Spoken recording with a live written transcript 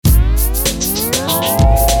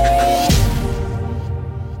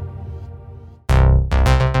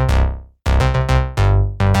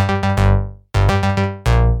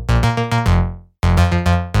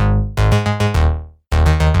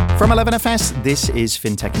11FS, this is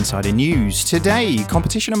FinTech Insider News. Today,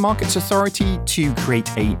 Competition and Markets Authority to create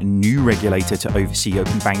a new regulator to oversee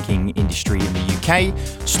open banking industry in the UK.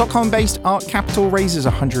 Stockholm-based ArK Kapital raises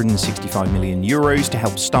 €165 million to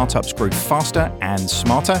help startups grow faster and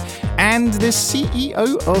smarter. And the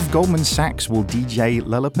CEO of Goldman Sachs will DJ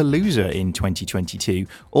Lollapalooza in 2022.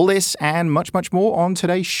 All this and much, much more on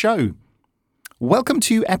today's show. Welcome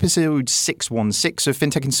to episode 616 of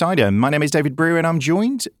FinTech Insider. My name is David Brewer and I'm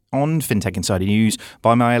joined on FinTech Insider News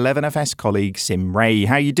by my 11FS colleague, Sim Ray.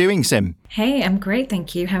 How are you doing, Sim? Hey, I'm great,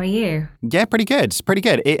 thank you. How are you? Yeah, pretty good.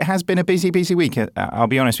 It has been a busy week, I'll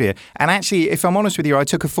be honest with you. And actually, if I'm honest with you, I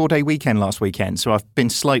took a 4-day weekend last weekend, so I've been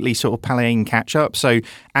slightly sort of playing catch up. So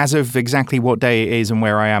as of exactly what day it is and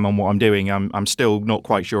where I am and what I'm doing, I'm still not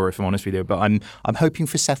quite sure, if I'm honest with you, but I'm hoping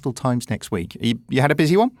for settled times next week. You had a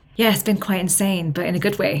busy one? Yeah, it's been quite insane, but in a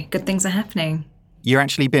good way. Good things are happening. You've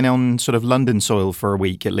actually been on sort of London soil for a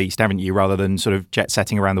week at least, haven't you, rather than sort of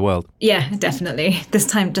jet-setting around the world? Yeah, definitely. This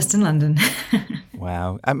time just in London.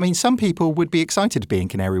 Wow. I mean, some people would be excited to be in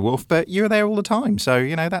Canary Wharf, but you're there all the time. So,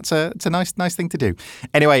 you know, it's a nice thing to do.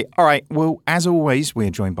 Anyway, all right. Well, as always,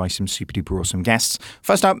 we're joined by some super-duper awesome guests.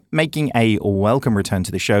 First up, making a welcome return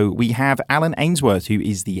to the show, we have Alan Ainsworth, who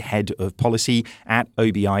is the head of policy at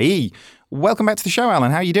OBIE. Welcome back to the show,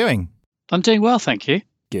 Alan. How are you doing? I'm doing well, thank you.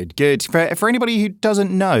 Good. For anybody who doesn't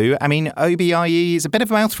know, I mean, OBIE is a bit of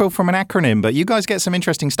a mouthful from an acronym, but you guys get some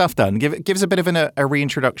interesting stuff done. Give us a bit of a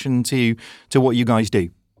reintroduction to what you guys do.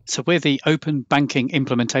 So we're the Open Banking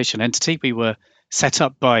Implementation Entity. We were set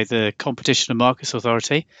up by the Competition and Markets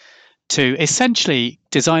Authority to essentially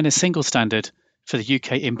design a single standard for the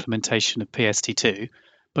UK implementation of PSD2,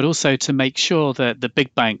 but also to make sure that the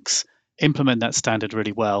big banks implement that standard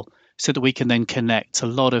really well, so that we can then connect a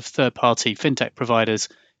lot of third-party fintech providers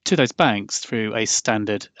to those banks through a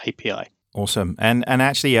standard API. Awesome. And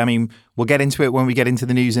actually, I mean, we'll get into it when we get into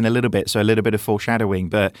the news in a little bit, so a little bit of foreshadowing,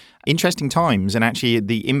 but interesting times, and actually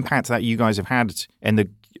the impact that you guys have had and the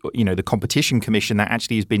competition commission that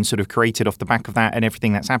actually has been sort of created off the back of that and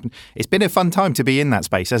everything that's happened. It's been a fun time to be in that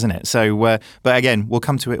space, hasn't it? So, but again, we'll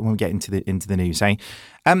come to it when we get into the news, eh?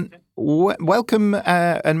 Welcome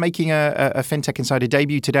and making a FinTech Insider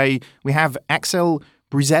debut today. We have Axel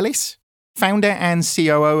Bruzelis, founder and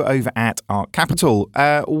COO over at ArK Kapital.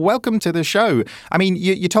 Welcome to the show. I mean,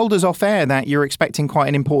 you told us off air that you're expecting quite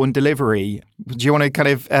an important delivery. Do you want to kind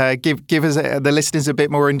of give us the listeners a bit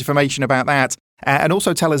more information about that? And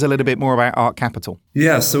also tell us a little bit more about ArK Kapital.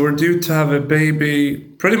 Yeah, so we're due to have a baby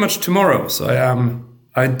pretty much tomorrow. So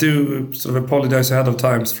I do sort of apologize ahead of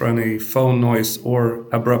time for any phone noise or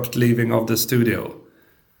abrupt leaving of the studio.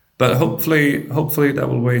 But hopefully that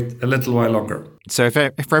will wait a little while longer. So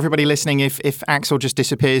for everybody listening, if Axel just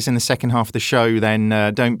disappears in the second half of the show, then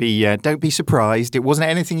don't be surprised. It wasn't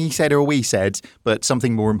anything he said or we said, but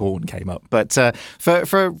something more important came up. But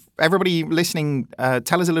for everybody listening,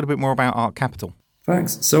 tell us a little bit more about ArK Kapital.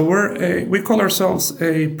 Thanks. So we call ourselves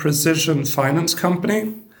a precision finance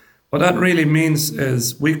company. What that really means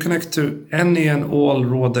is we connect to any and all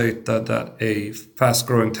raw data that a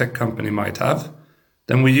fast-growing tech company might have.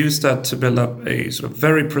 Then we use that to build up a sort of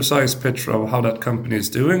very precise picture of how that company is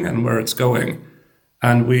doing and where it's going.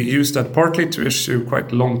 And we use that partly to issue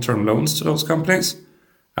quite long-term loans to those companies.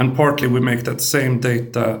 And partly we make that same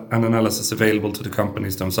data and analysis available to the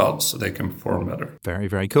companies themselves so they can perform better. Very,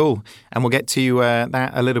 very cool. And we'll get to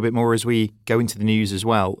that a little bit more as we go into the news as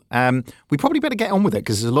well. We probably better get on with it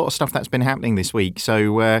because there's a lot of stuff that's been happening this week.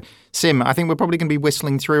 So, Sim, I think we're probably going to be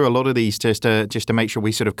whistling through a lot of these just to make sure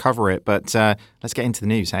we sort of cover it. But let's get into the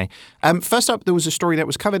news, hey? First up, there was a story that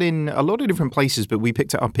was covered in a lot of different places, but we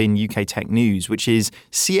picked it up in UK Tech News, which is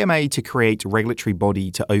CMA to create regulatory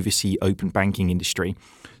body to oversee open banking industry.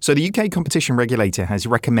 So the UK competition regulator has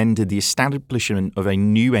recommended the establishment of a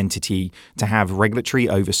new entity to have regulatory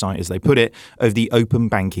oversight, as they put it, of the open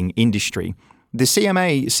banking industry. The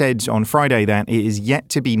CMA said on Friday that it is yet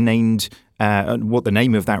to be named what the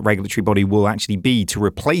name of that regulatory body will actually be to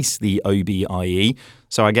replace the OBIE.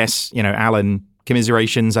 So I guess, Alan,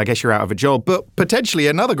 commiserations, I guess you're out of a job, but potentially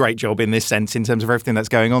another great job in this sense in terms of everything that's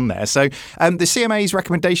going on there. So the CMA's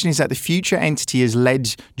recommendation is that the future entity is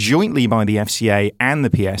led jointly by the FCA and the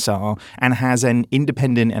PSR and has an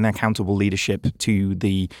independent and accountable leadership to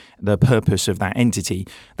the purpose of that entity.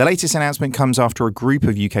 The latest announcement comes after a group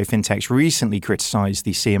of UK fintechs recently criticised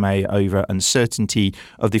the CMA over uncertainty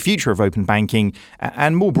of the future of open banking.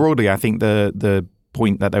 And more broadly, I think the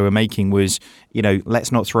point that they were making was,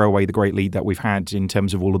 let's not throw away the great lead that we've had in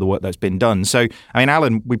terms of all of the work that's been done. So, I mean,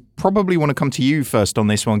 Alan, we probably want to come to you first on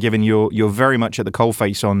this one, given you're very much at the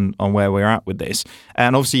coalface on where we're at with this.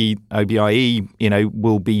 And obviously, OBIE,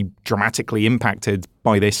 will be dramatically impacted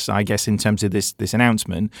by this, I guess, in terms of this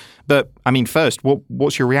announcement. But, I mean, first,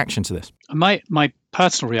 what's your reaction to this? My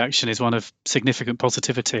personal reaction is one of significant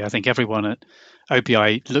positivity. I think everyone at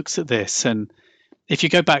OBIE looks at this, and if you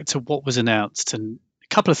go back to what was announced, and a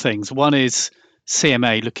couple of things. One is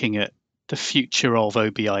CMA looking at the future of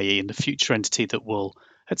OBIE and the future entity that will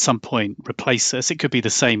at some point replace us. It could be the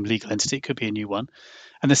same legal entity, it could be a new one.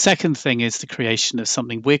 And the second thing is the creation of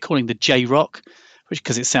something we're calling the JROC, which,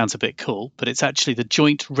 because it sounds a bit cool, but it's actually the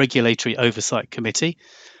Joint Regulatory Oversight Committee,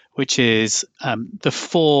 which is the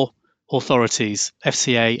four authorities,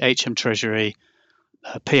 FCA, HM Treasury,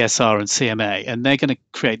 PSR and CMA, and they're going to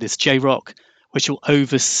create this JROC, which will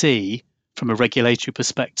oversee, from a regulatory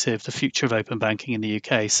perspective, the future of open banking in the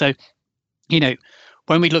UK. So,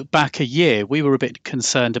 when we look back a year, we were a bit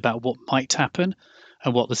concerned about what might happen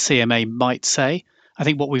and what the CMA might say. I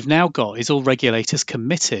think what we've now got is all regulators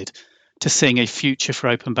committed to seeing a future for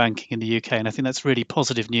open banking in the UK. And I think that's really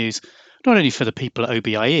positive news, not only for the people at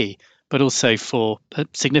OBIE, but also for a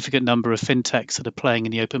significant number of fintechs that are playing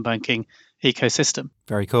in the open banking ecosystem.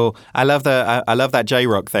 Very cool. I love that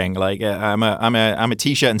JROC thing. Like, I'm a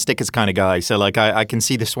t-shirt and stickers kind of guy, so like I can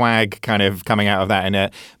see the swag kind of coming out of that in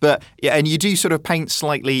it. But yeah, and you do sort of paint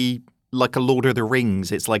slightly like a Lord of the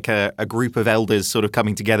Rings. It's like a group of elders sort of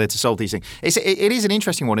coming together to solve these things. It is an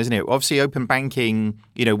interesting one, isn't it? Obviously, open banking,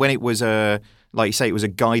 when it was like you say, it was a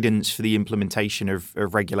guidance for the implementation of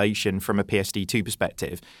regulation from a PSD2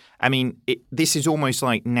 perspective. I mean, this is almost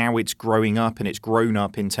like now it's growing up and it's grown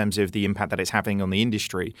up in terms of the impact that it's having on the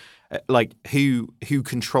industry. Like who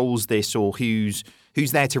controls this, or who's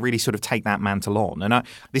there to really sort of take that mantle on? And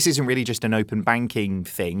this isn't really just an open banking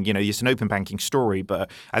thing, it's an open banking story, but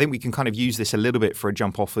I think we can kind of use this a little bit for a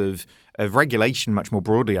jump off of regulation much more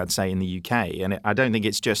broadly, I'd say, in the UK. And I don't think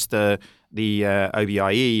it's just the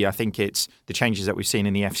OBIE. I think it's the changes that we've seen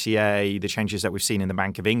in the FCA, the changes that we've seen in the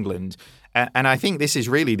Bank of England. And I think this is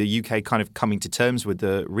really the UK kind of coming to terms with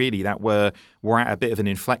that we're at a bit of an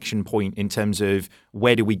inflection point in terms of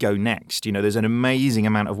where do we go next? There's an amazing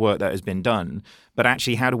amount of work that has been done, but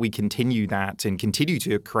actually how do we continue that and continue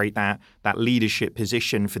to create that leadership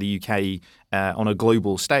position for the UK on a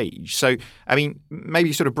global stage? So, I mean,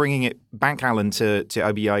 maybe sort of bringing it back, Alan, to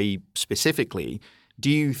OBIE specifically, do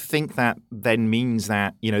you think that then means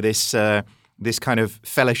that, this kind of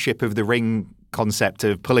fellowship of the ring concept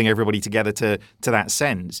of pulling everybody together to that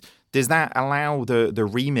sense, does that allow the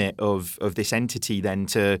remit of this entity then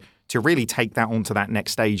to really take that onto that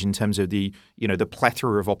next stage in terms of the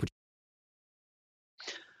plethora of opportunities?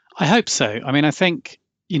 I hope so. I mean, I think,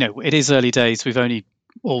 it is early days. We've only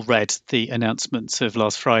all read the announcements of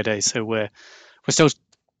last Friday, so we're still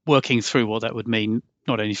working through what that would mean,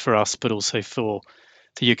 not only for us, but also for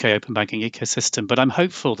the UK open banking ecosystem. But I'm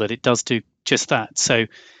hopeful that it does do just that. So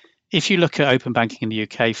if you look at open banking in the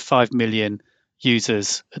UK, 5 million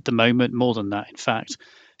users at the moment, more than that, in fact.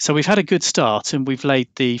 So we've had a good start and we've laid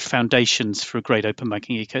the foundations for a great open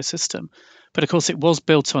banking ecosystem. But of course, it was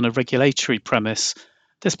built on a regulatory premise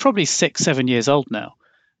that's probably 6-7 years old now.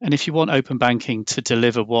 And if you want open banking to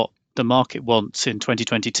deliver what the market wants in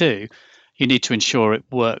 2022, you need to ensure it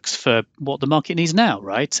works for what the market needs now,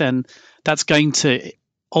 right? And that's going to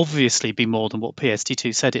obviously be more than what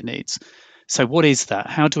PSD2 said it needs. So what is that?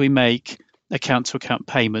 How do we make account-to-account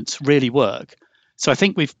payments really work? So I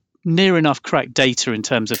think we've near enough cracked data in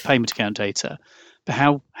terms of payment account data, but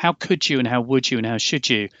how could you and how would you and how should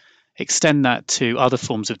you extend that to other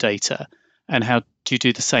forms of data? And how do you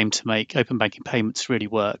do the same to make open banking payments really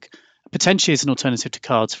work? Potentially as an alternative to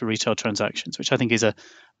cards for retail transactions, which I think is a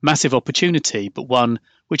massive opportunity, but one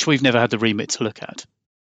which we've never had the remit to look at.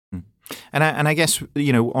 And I guess,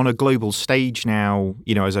 on a global stage now,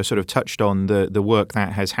 as I sort of touched on, the work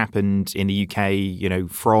that has happened in the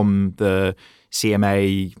UK, from the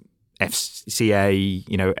CMA, FCA,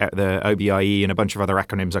 the OBIE and a bunch of other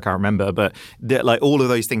acronyms I can't remember, but all of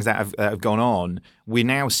those things that have gone on, we're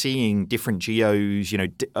now seeing different geos,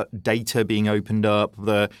 data being opened up,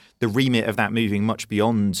 the remit of that moving much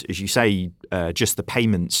beyond, as you say, just the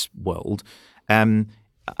payments world.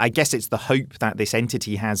 I guess it's the hope that this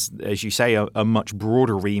entity has, as you say, a much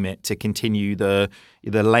broader remit to continue the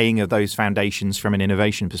laying of those foundations from an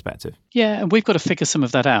innovation perspective. Yeah, and we've got to figure some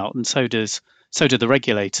of that out, and so do the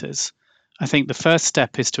regulators. I think the first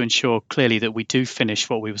step is to ensure clearly that we do finish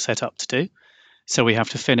what we were set up to do. So we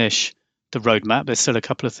have to finish the roadmap. There's still a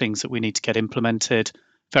couple of things that we need to get implemented,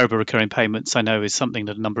 variable recurring payments, I know, is something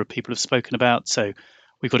that a number of people have spoken about. So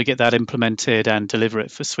we've got to get that implemented and deliver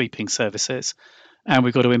it for sweeping services. And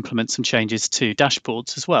we've got to implement some changes to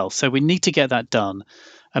dashboards as well. So we need to get that done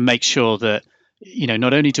and make sure that,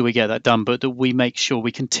 not only do we get that done, but that we make sure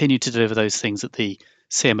we continue to deliver those things that the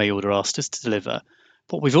CMA order asked us to deliver.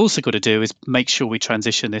 What we've also got to do is make sure we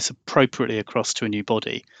transition this appropriately across to a new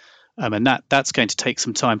body. And that's going to take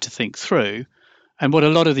some time to think through. And what a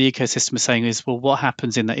lot of the ecosystem is saying is, well, what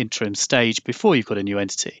happens in that interim stage before you've got a new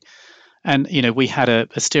entity? And, we had a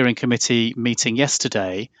steering committee meeting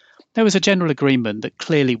yesterday. There was a general agreement that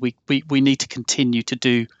clearly we need to continue to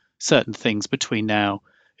do certain things between now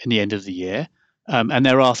and the end of the year. And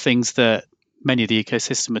there are things that many of the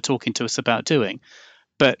ecosystem are talking to us about doing.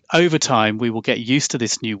 But over time, we will get used to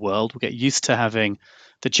this new world. We'll get used to having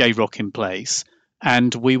the JROC in place,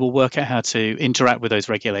 and we will work out how to interact with those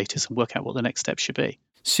regulators and work out what the next step should be.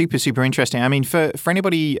 Super, super interesting. I mean, for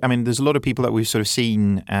anybody, there's a lot of people that we've sort of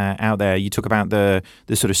seen out there. You talk about the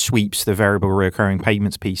sort of sweeps, the variable recurring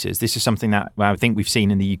payments pieces. This is something that I think we've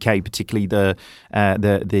seen in the UK, particularly there's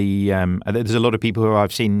a lot of people who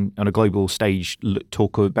I've seen on a global stage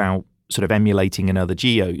talk about sort of emulating in other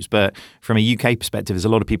geos. But from a UK perspective, there's a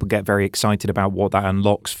lot of people get very excited about what that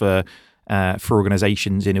unlocks for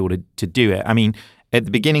organizations in order to do it. I mean, at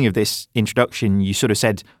the beginning of this introduction, you sort of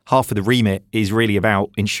said half of the remit is really about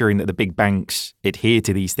ensuring that the big banks adhere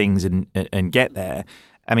to these things and get there.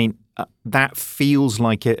 I mean, that feels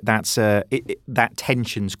like that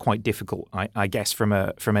tension's quite difficult, I guess, from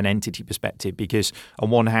an entity perspective, because on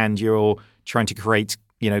one hand you're trying to create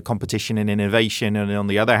competition and innovation, and on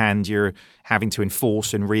the other hand you're having to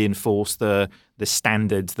enforce and reinforce the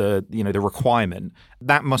standard, the requirement.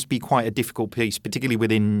 That must be quite a difficult piece, particularly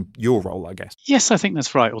within your role, I guess. Yes, I think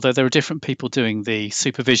that's right. Although there are different people doing the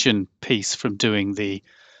supervision piece from doing the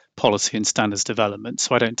policy and standards development,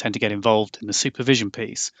 so I don't tend to get involved in the supervision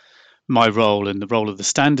piece. My role and the role of the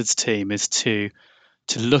standards team is to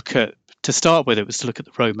look at the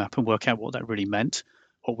roadmap and work out what that really meant,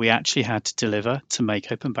 what we actually had to deliver to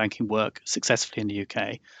make open banking work successfully in the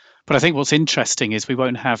UK. But I think what's interesting is we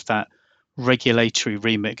won't have that regulatory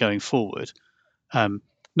remit going forward,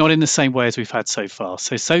 not in the same way as we've had so far.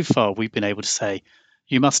 So far, we've been able to say,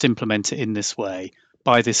 you must implement it in this way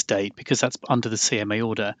by this date, because that's under the CMA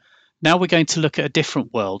order. Now we're going to look at a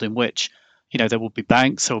different world in which, there will be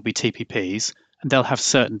banks, there will be TPPs, and they'll have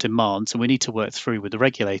certain demands, and we need to work through with the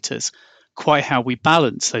regulators quite how we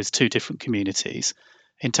balance those two different communities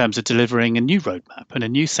in terms of delivering a new roadmap and a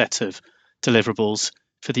new set of deliverables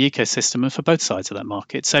for the ecosystem and for both sides of that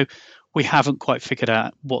market. So we haven't quite figured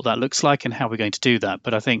out what that looks like and how we're going to do that.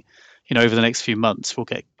 But I think, over the next few months, we'll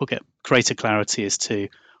get greater clarity as to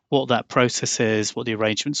what that process is, what the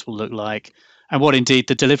arrangements will look like, and what indeed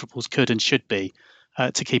the deliverables could and should be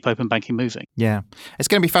to keep open banking moving. Yeah, it's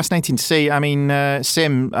going to be fascinating to see. I mean,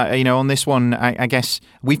 Sim, on this one, I guess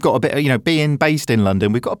we've got a bit, being based in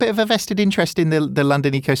London, we've got a bit of a vested interest in the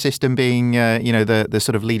London ecosystem being, the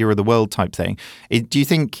sort of leader of the world type thing. Do you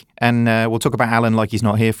think, and we'll talk about Alan like he's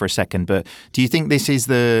not here for a second, but do you think this is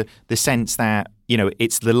the sense that,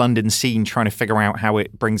 it's the London scene trying to figure out how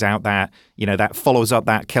it brings out that, that follows up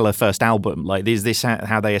that killer first album? Like, is this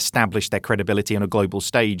how they establish their credibility on a global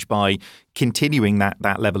stage, by continuing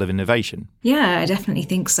that level of innovation? Yeah, I definitely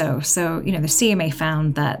think so. So, the CMA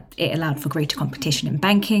found that it allowed for greater competition in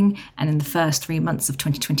banking. And in the first 3 months of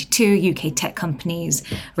 2022, UK tech companies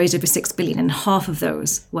raised over 6 billion, and half of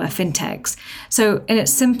those were fintechs. So in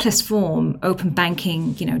its simplest form, open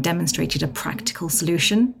banking, demonstrated a practical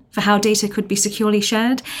solution for how data could be securely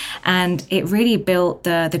shared. And it really built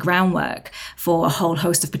the groundwork for a whole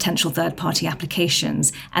host of potential third-party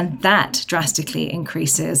applications. And that drastically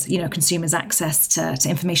increases, consumers' access to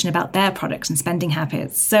information about their products and spending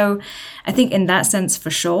habits. So I think in that sense, for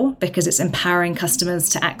sure, because it's empowering customers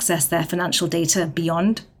to access their financial data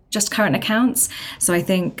beyond just current accounts. So I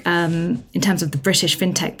think in terms of the British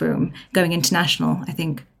fintech boom going international, I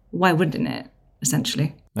think, why wouldn't it,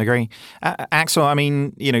 essentially? I agree. Axel, I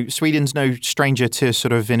mean, Sweden's no stranger to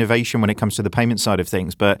sort of innovation when it comes to the payment side of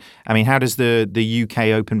things. But, I mean, how does the UK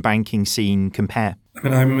open banking scene compare? I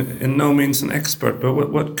mean, I'm in no means an expert, but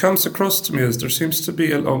what comes across to me is there seems to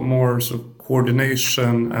be a lot more sort of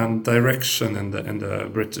coordination and direction in the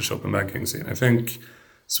British open banking scene. I think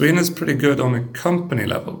Sweden is pretty good on a company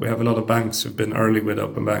level. We have a lot of banks who've been early with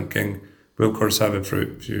open banking. We, of course, have a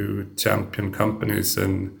few champion companies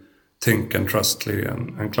in Tink and Trustly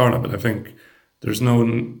and Klarna, but I think there's no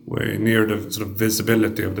way near the sort of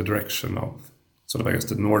visibility of the direction of sort of, I guess,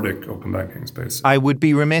 the Nordic open banking space. I would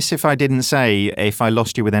be remiss if I didn't say, if I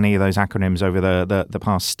lost you with any of those acronyms over the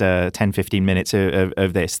past 10, 15 minutes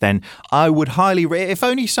of this, then I would highly, if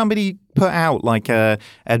only somebody put out like a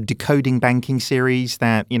decoding banking series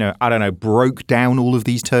that, I don't know, broke down all of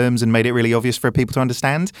these terms and made it really obvious for people to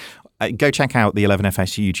understand. Go check out the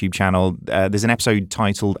 11FS YouTube channel. There's an episode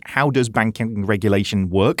titled "How Does Banking Regulation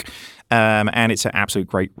Work?" And it's an absolute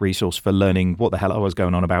great resource for learning what the hell I was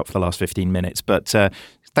going on about for the last 15 minutes. But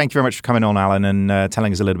thank you very much for coming on, Alan, and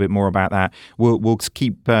telling us a little bit more about that. We'll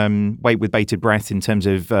keep wait with bated breath in terms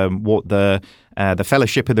of what the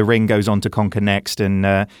Fellowship of the Ring goes on to conquer next, and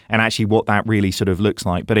actually what that really sort of looks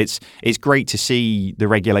like. But it's great to see the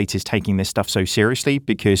regulators taking this stuff so seriously,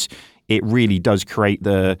 because it really does create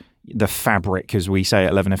the fabric, as we say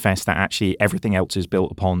at 11FS, that actually everything else is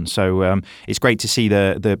built upon. So it's great to see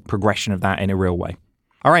the progression of that in a real way.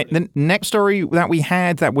 All right, the next story that we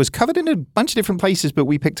had that was covered in a bunch of different places, but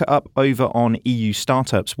we picked it up over on EU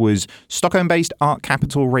Startups, was Stockholm-based ArK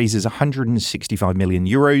Kapital raises 165 million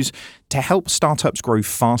euros to help startups grow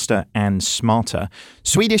faster and smarter.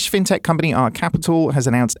 Swedish fintech company ArK Kapital has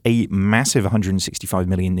announced a massive 165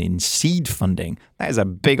 million in seed funding. That is a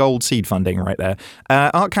big old seed funding right there.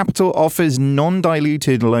 ArK Kapital offers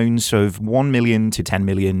non-diluted loans of 1 million to 10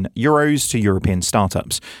 million euros to European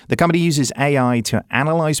startups. The company uses AI to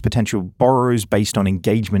analyze potential borrowers based on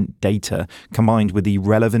engagement data, combined with the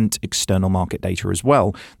relevant external market data as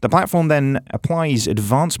well. The platform then applies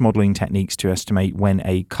advanced modeling techniques to estimate when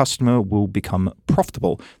a customer will become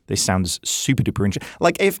profitable. This sounds super duper interesting.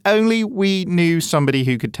 Like, if only we knew somebody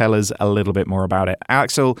who could tell us a little bit more about it.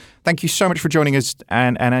 Axel, thank you so much for joining us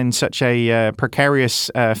and in such a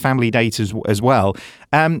precarious family date as well.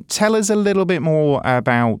 Tell us a little bit more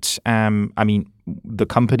about, the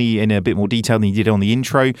company in a bit more detail than you did on the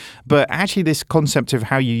intro, but actually this concept of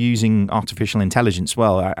how you're using artificial intelligence.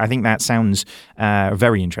 Well, I think that sounds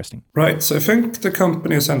very interesting. Right. So I think the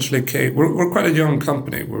company essentially we're quite a young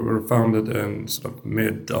company. We were founded in sort of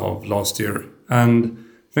mid of last year. And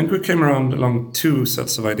I think we came around along two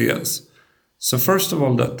sets of ideas. So first of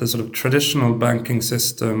all, that the sort of traditional banking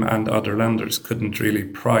system and other lenders couldn't really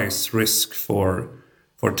price risk for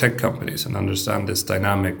tech companies and understand this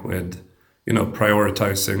dynamic with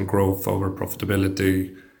prioritizing growth over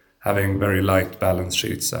profitability, having very light balance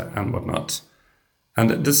sheets and whatnot.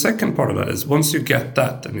 And the second part of that is, once you get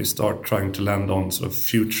that and you start trying to land on sort of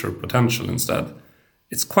future potential instead,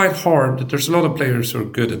 it's quite hard. There's a lot of players who are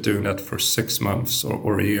good at doing that for 6 months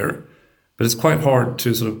or a year, but it's quite hard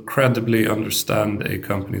to sort of credibly understand a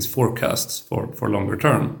company's forecasts for longer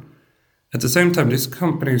term. At the same time, these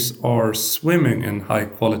companies are swimming in high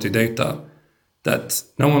quality data that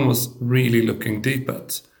no one was really looking deep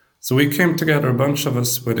at. So we came together, a bunch of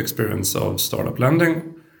us with experience of startup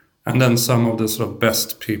lending, and then some of the sort of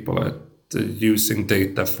best people at using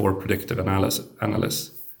data for predictive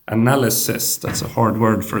analysis. That's a hard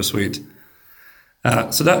word for a Swede.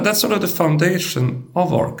 So that's sort of the foundation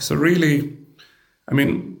of ArK. So really,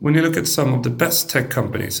 when you look at some of the best tech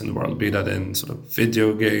companies in the world, be that in sort of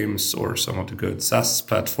video games or some of the good SaaS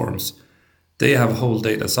platforms, they have whole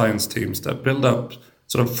data science teams that build up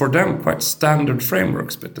sort of, for them, quite standard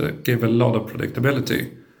frameworks, but that give a lot of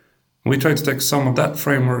predictability. We try to take some of that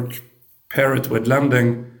framework, pair it with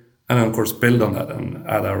lending, and then, of course, build on that and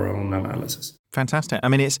add our own analysis. Fantastic.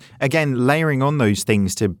 It's, again, layering on those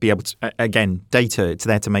things to be able to, again, data, it's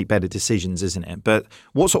there to make better decisions, isn't it? But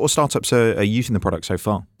what sort of startups are using the product so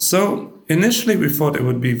far? So initially, we thought it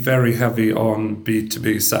would be very heavy on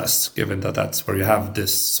B2B SaaS, given that that's where you have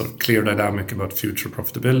this sort of clear dynamic about future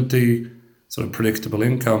profitability, sort of predictable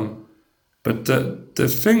income. But the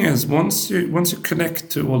thing is, once you connect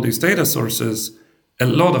to all these data sources, a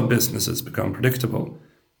lot of businesses become predictable.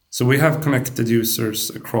 So we have connected users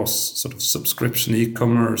across sort of subscription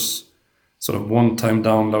e-commerce, sort of one-time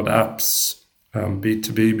download apps,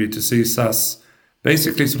 B2B, B2C SaaS,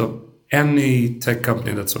 basically sort of any tech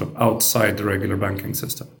company that's sort of outside the regular banking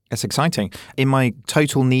system. That's exciting. In my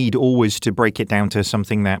total need always to break it down to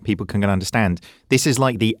something that people can understand, this is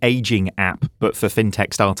like the aging app, but for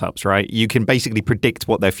fintech startups, right? You can basically predict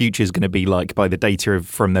what their future is going to be like by the data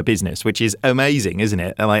from their business, which is amazing, isn't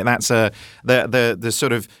it? Like, that's the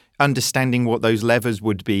sort of understanding what those levers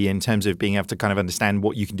would be in terms of being able to kind of understand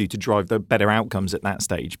what you can do to drive the better outcomes at that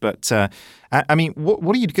stage. But what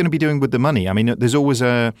are you going to be doing with the money? There's always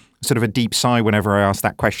a sort of a deep sigh whenever I ask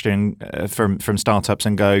that question from startups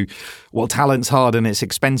and go, well, talent's hard and it's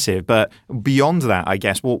expensive. But beyond that, I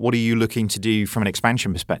guess, what are you looking to do from an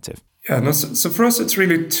expansion perspective? Yeah, so for us, it's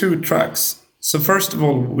really two tracks. So first of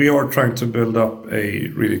all, we are trying to build up a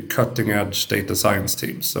really cutting-edge data science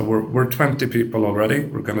team. So we're 20 people already.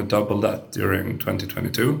 We're going to double that during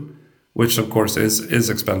 2022, which of course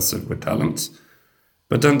is expensive with talent.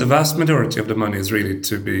 But then the vast majority of the money is really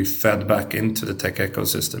to be fed back into the tech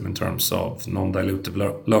ecosystem in terms of non-dilutive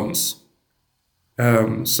loans.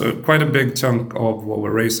 So quite a big chunk of what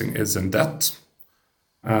we're raising is in debt.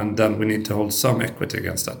 And then we need to hold some equity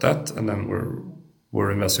against that debt. And then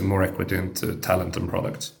we're investing more equity into talent and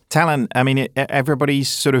product. Talent, I mean, everybody's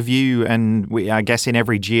sort of view, and I guess in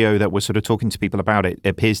every geo that we're sort of talking to people about it,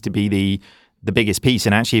 appears to be the biggest piece.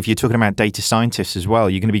 And actually, if you're talking about data scientists as well,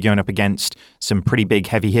 you're going to be going up against some pretty big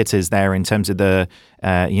heavy hitters there in terms of the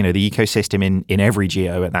ecosystem in every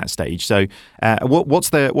geo at that stage. So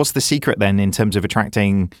what's the secret then in terms of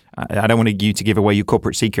attracting, I don't want you to give away your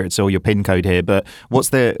corporate secrets or your PIN code here, but what's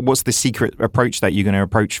the secret approach that you're going to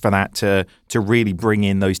approach for that to really bring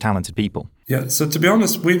in those talented people? Yeah, so to be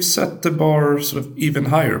honest, we've set the bar sort of even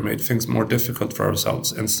higher, made things more difficult for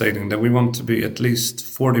ourselves in stating that we want to be at least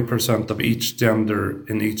 40% of each gender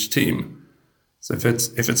in each team. So if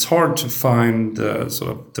it's hard to find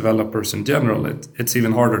sort of developers in general, it's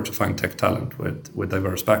even harder to find tech talent with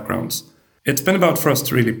diverse backgrounds. It's been about for us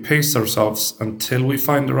to really pace ourselves until we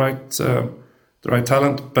find the right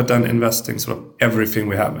talent, but then investing sort of everything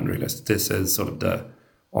we have and realize this is sort of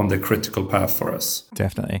on the critical path for us.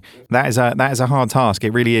 Definitely. That is a hard task.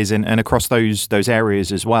 It really is. And across those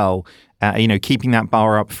areas as well, keeping that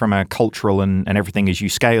bar up from a cultural and everything as you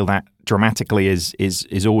scale that dramatically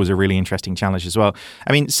is always a really interesting challenge as well.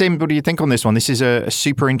 I mean, Sim, what do you think on this one? This is a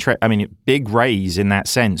super big raise in that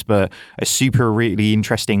sense, but a super really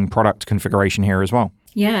interesting product configuration here as well.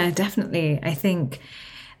 Yeah, definitely. I think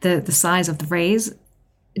the size of the raise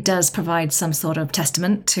does provide some sort of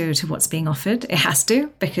testament to what's being offered. It has to,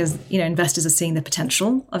 because investors are seeing the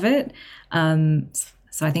potential of it.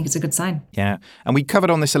 So I think it's a good sign. Yeah, and we covered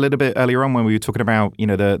on this a little bit earlier on when we were talking about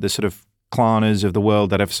the sort of Klarnas of the world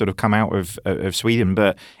that have sort of come out of Sweden,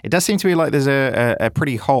 but it does seem to be like there's a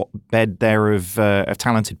pretty hot bed there of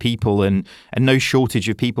talented people and no shortage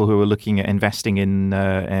of people who are looking at investing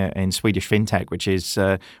in Swedish fintech, which is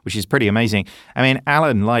pretty amazing. I mean,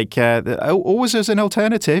 Alan, always as an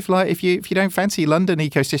alternative, like if you don't fancy London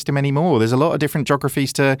ecosystem anymore, there's a lot of different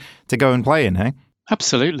geographies to go and play in, hey?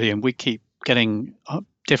 Absolutely, and we keep getting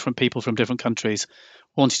different people from different countries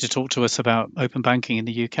wanting to talk to us about open banking in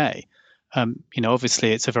the UK.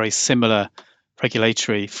 Obviously, it's a very similar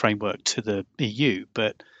regulatory framework to the EU,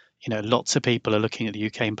 but lots of people are looking at the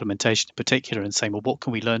UK implementation in particular and saying, well, what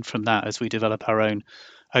can we learn from that as we develop our own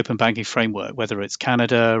open banking framework, whether it's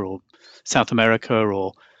Canada or South America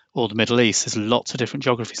or the Middle East. There's lots of different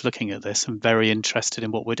geographies looking at this and very interested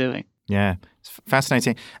in what we're doing. Yeah, it's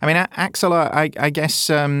fascinating. I mean, Axel, I guess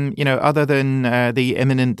other than the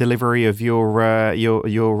imminent delivery of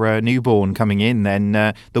your newborn coming in, then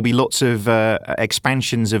there'll be lots of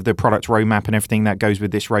expansions of the product roadmap and everything that goes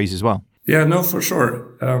with this raise as well. Yeah, no, for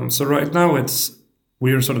sure. So right now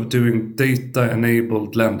we are sort of doing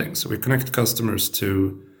data-enabled lending. So we connect customers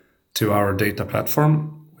to our data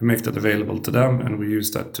platform. We make that available to them, and we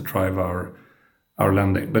use that to drive our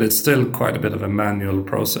lending. But it's still quite a bit of a manual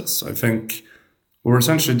process. So I think what we're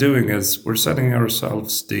essentially doing is we're setting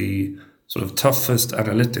ourselves the sort of toughest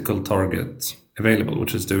analytical target available,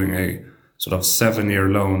 which is doing a sort of 7-year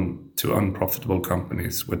loan to unprofitable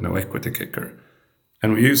companies with no equity kicker.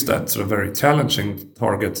 And we use that sort of very challenging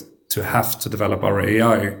target to have to develop our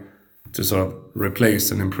AI to sort of replace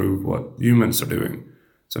and improve what humans are doing.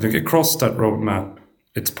 So I think across that roadmap,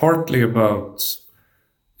 it's partly about,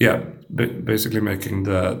 basically making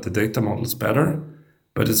the data models better.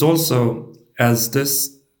 But it's also, as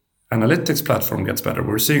this analytics platform gets better,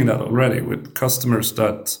 we're seeing that already with customers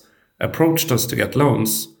that approached us to get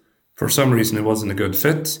loans. For some reason, it wasn't a good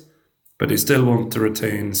fit, but they still want to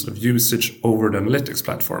retain sort of usage over the analytics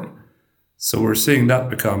platform. So we're seeing that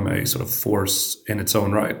become a sort of force in its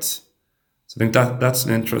own right. So I think that's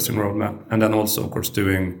an interesting roadmap. And then also, of course,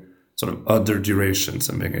 doing sort of other durations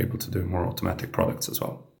and being able to do more automatic products as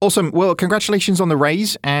well. Awesome. Well, congratulations on the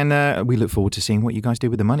raise, and we look forward to seeing what you guys do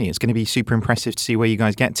with the money. It's going to be super impressive to see where you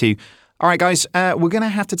guys get to. All right, guys, we're going to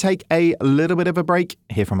have to take a little bit of a break,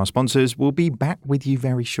 hear from our sponsors. We'll be back with you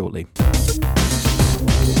very shortly.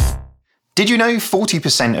 Did you know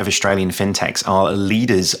 40% of Australian fintechs are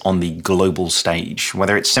leaders on the global stage?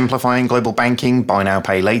 Whether it's simplifying global banking, buy now,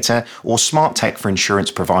 pay later, or smart tech for insurance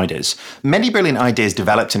providers, many brilliant ideas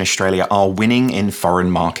developed in Australia are winning in foreign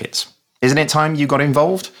markets. Isn't it time you got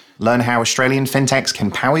involved? Learn how Australian fintechs can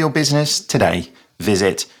power your business today.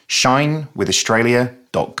 Visit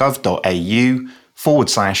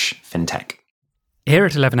shinewithaustralia.gov.au/fintech. Here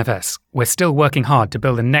at 11FS, we're still working hard to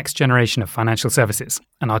build the next generation of financial services,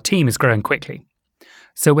 and our team is growing quickly.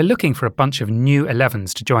 So we're looking for a bunch of new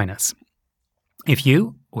 11s to join us. If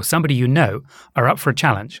you, or somebody you know, are up for a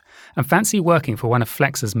challenge and fancy working for one of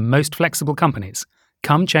Flex's most flexible companies,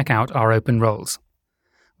 come check out our open roles.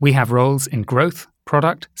 We have roles in growth,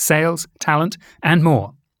 product, sales, talent, and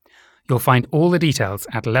more. You'll find all the details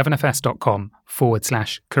at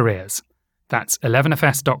 11fs.com/careers. That's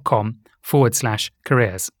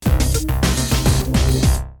 11fs.com/careers.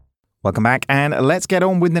 Welcome back, and let's get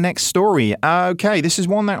on with the next story. Okay, this is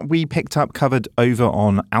one that we picked up covered over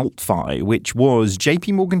on AltFi, which was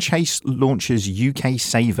JP Morgan Chase launches UK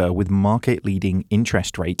saver with market-leading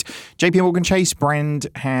interest rate. JP Morgan Chase brand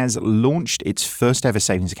has launched its first ever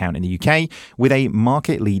savings account in the UK with a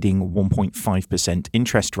market-leading 1.5%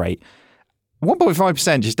 interest rate.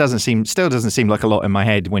 1.5% just still doesn't seem like a lot in my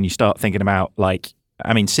head when you start thinking about, like,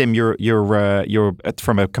 I mean, Sim, you're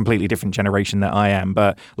from a completely different generation than I am,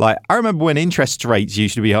 but like I remember when interest rates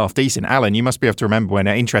used to be half decent. Alan, you must be able to remember when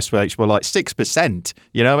interest rates were like 6%.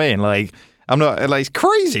 You know what I mean? Like, I'm not like, it's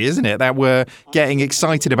crazy, isn't it, that we're getting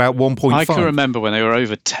excited about 1.5? I can remember when they were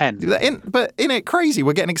over 10. But isn't it crazy?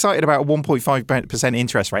 We're getting excited about a 1.5%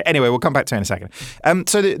 interest rate. Anyway, we'll come back to it in a second.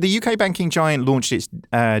 So the UK banking giant launched its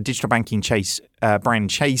digital banking Chase brand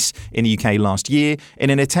Chase in the UK last year in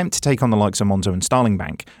an attempt to take on the likes of Monzo and Starling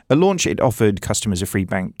Bank. At launch, it offered customers a free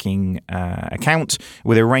banking account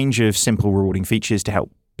with a range of simple, rewarding features to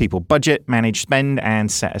help people budget, manage spend, and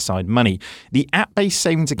set aside money. The app-based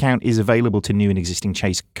savings account is available to new and existing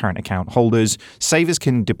Chase current account holders. Savers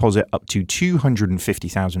can deposit up to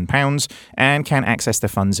 £250,000 and can access their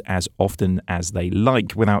funds as often as they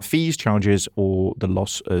like without fees, charges, or the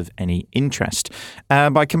loss of any interest.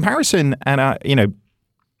 By comparison, and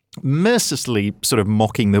mercilessly sort of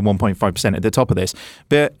mocking the 1.5% at the top of this,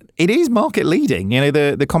 but it is market leading.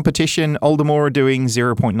 The competition, Aldermore are doing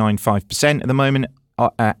 0.95% at the moment.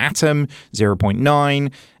 Atom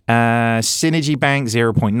 0.9, Synergy Bank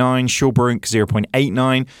 0.9, Shawbrook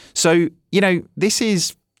 0.89. So, this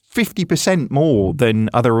is 50% more than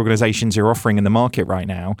other organisations are offering in the market right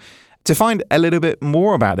now. To find a little bit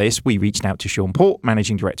more about this, we reached out to Sean Port,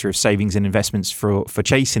 Managing Director of Savings and Investments for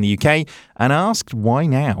Chase in the UK, and asked why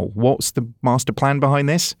now? What's the master plan behind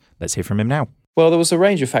this? Let's hear from him now. Well, there was a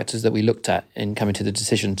range of factors that we looked at in coming to the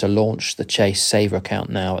decision to launch the Chase Saver account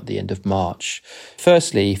now at the end of March.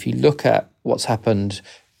 Firstly, if you look at what's happened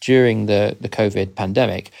during the COVID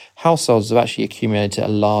pandemic, households have actually accumulated a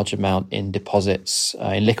large amount in deposits,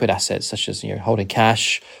 in liquid assets, such as holding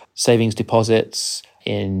cash, savings deposits,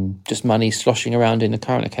 in just money sloshing around in the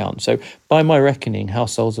current account. So by my reckoning,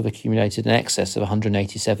 households have accumulated in excess of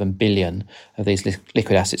 187 billion of these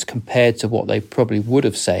liquid assets compared to what they probably would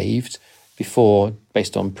have saved before,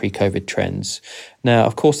 based on pre-COVID trends. Now,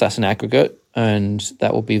 of course, that's an aggregate, and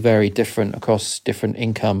that will be very different across different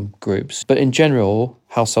income groups. But in general,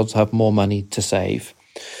 households have more money to save.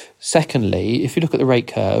 Secondly, if you look at the rate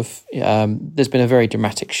curve, there's been a very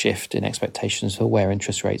dramatic shift in expectations for where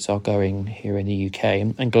interest rates are going here in the UK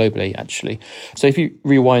and globally, actually. So if you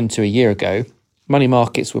rewind to a year ago, money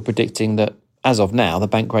markets were predicting that as of now, the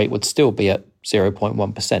bank rate would still be at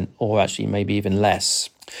 0.1%, or actually maybe even less.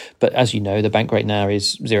 But as you know, the bank rate now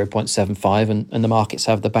is 0.75, and the markets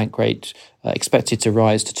have the bank rate expected to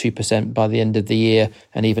rise to 2% by the end of the year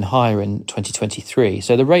and even higher in 2023.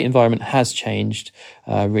 So the rate environment has changed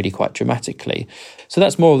really quite dramatically. So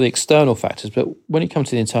that's more of the external factors. But when it comes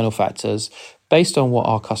to the internal factors, based on what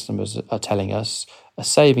our customers are telling us, a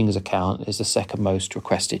savings account is the second most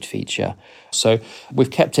requested feature. So we've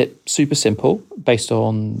kept it super simple based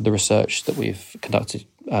on the research that we've conducted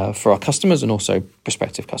for our customers and also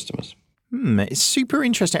prospective customers. It's super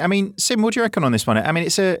interesting. I mean, Sim, what do you reckon on this one? I mean,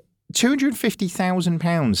 it's a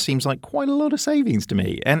 £250,000 seems like quite a lot of savings to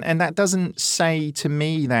me. And that doesn't say to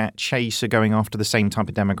me that Chase are going after the same type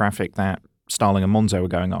of demographic that Starling and Monzo are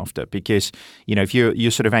going after. Because, if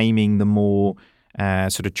you're sort of aiming the more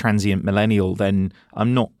sort of transient millennial, then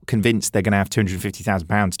I'm not convinced they're going to have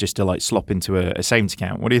 £250,000 just to like slop into a savings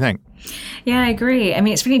account. What do you think? Yeah, I agree. I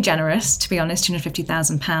mean, it's really generous, to be honest,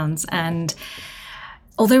 £250,000. And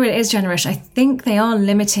although it is generous, I think they are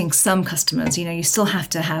limiting some customers. You still have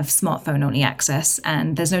to have smartphone only access,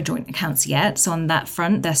 and there's no joint accounts yet. So on that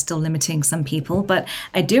front, they're still limiting some people. But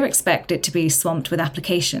I do expect it to be swamped with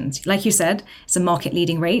applications. Like you said, it's a market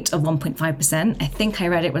leading rate of 1.5%. I think I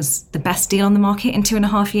read it was the best deal on the market in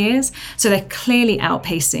 2.5 years. So they're clearly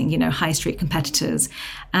outpacing, high street competitors.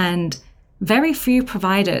 And very few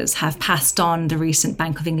providers have passed on the recent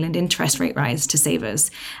Bank of England interest rate rise to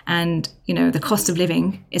savers. And, the cost of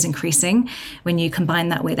living is increasing. When you combine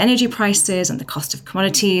that with energy prices and the cost of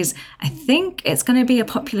commodities, I think it's going to be a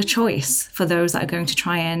popular choice for those that are going to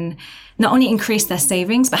try and not only increase their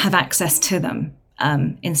savings, but have access to them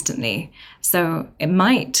instantly. So it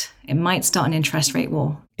might start an interest rate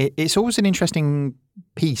war. It's always an interesting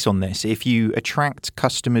piece on this. If you attract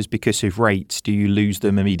customers because of rates, do you lose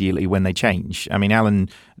them immediately when they change? I mean, Alan,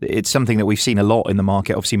 it's something that we've seen a lot in the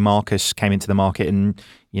market. Obviously, Marcus came into the market and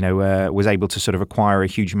was able to sort of acquire a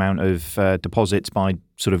huge amount of deposits by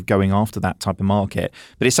sort of going after that type of market.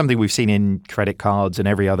 But it's something we've seen in credit cards and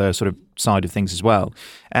every other sort of side of things as well.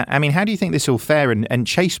 I mean, how do you think this will fare? And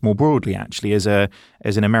Chase more broadly, actually, as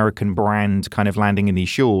an American brand kind of landing in these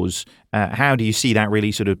shores, how do you see that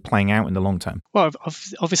really sort of playing out in the long term? Well,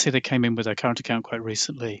 obviously they came in with a current account quite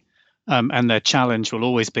recently, and their challenge will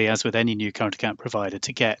always be, as with any new current account provider,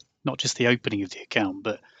 to get not just the opening of the account,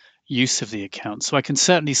 but use of the account. So I can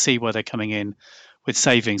certainly see where they're coming in with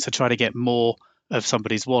savings to try to get more of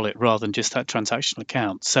somebody's wallet rather than just that transactional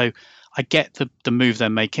account. So I get the move they're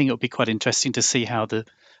making. It'll be quite interesting to see how the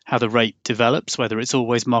rate develops, whether it's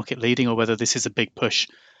always market leading or whether this is a big push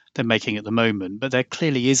they're making at the moment. But there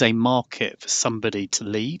clearly is a market for somebody to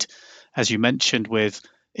lead. As you mentioned, with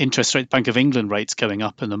interest rate, Bank of England rates going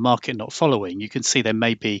up and the market not following, you can see there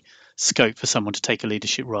may be scope for someone to take a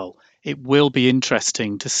leadership role. It will be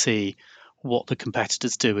interesting to see what the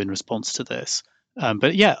competitors do in response to this.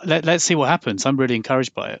 But yeah, let's see what happens. I'm really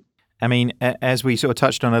encouraged by it. I mean, as we sort of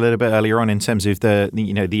touched on a little bit earlier on in terms of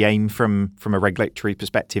the aim from a regulatory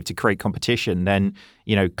perspective to create competition, then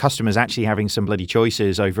customers actually having some bloody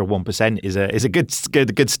choices over 1% is a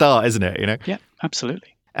good start, isn't it? Yeah,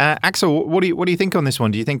 absolutely. Axel, what do you think on this one?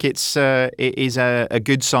 Do you think it is a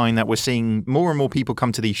good sign that we're seeing more and more people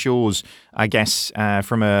come to these shores? I guess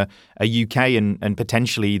from a UK and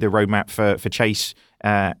potentially the roadmap for Chase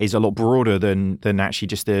is a lot broader than actually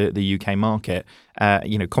just the UK market.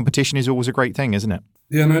 Competition is always a great thing, isn't it?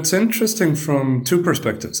 Yeah, no, it's interesting from two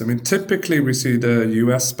perspectives. I mean, typically we see the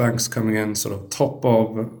US banks coming in sort of top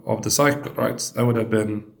of the cycle, right? That would have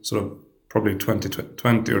been sort of probably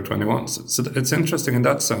 2020 or 21. So it's interesting in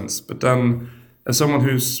that sense. But then as someone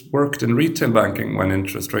who's worked in retail banking when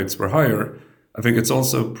interest rates were higher, I think it's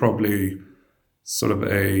also probably sort of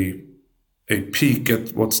a peek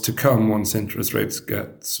at what's to come once interest rates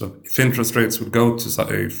get sort of, if interest rates would go to say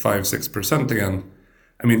 5-6% again.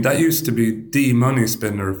 I mean, that used to be the money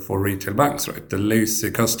spinner for retail banks, right? The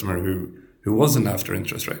lazy customer who wasn't after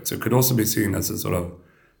interest rates. So it could also be seen as a sort of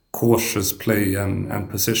cautious play and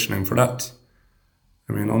positioning for that.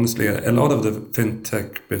 I mean, honestly, a lot of the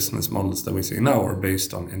fintech business models that we see now are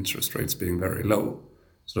based on interest rates being very low.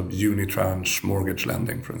 Sort of unitranche mortgage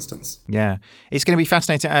lending, for instance. Yeah, it's going to be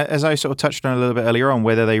fascinating, as I sort of touched on a little bit earlier on,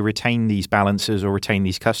 whether they retain these balances or retain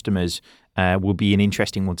these customers will be an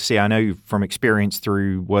interesting one to see. I know from experience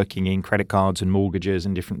through working in credit cards and mortgages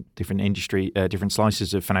and different industry, different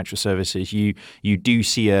slices of financial services, you do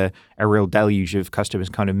see a real deluge of customers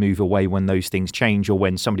kind of move away when those things change or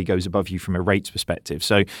when somebody goes above you from a rates perspective.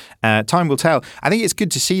 So time will tell. I think it's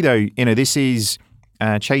good to see, though, this is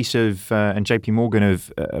Chase and JP Morgan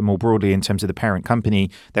of more broadly in terms of the parent company.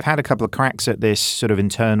 They've had a couple of cracks at this sort of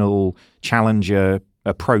internal challenger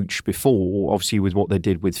approach before, obviously with what they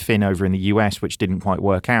did with Finn over in the US, which didn't quite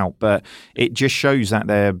work out. But it just shows that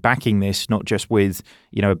they're backing this not just with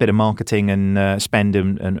a bit of marketing and spend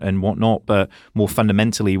and whatnot, but more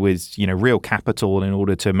fundamentally with real capital in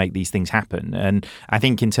order to make these things happen. And I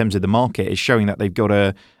think in terms of the market, it's showing that they've got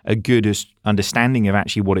a good understanding of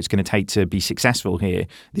actually what it's going to take to be successful here.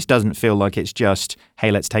 This doesn't feel like it's just, hey,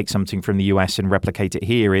 let's take something from the US and replicate it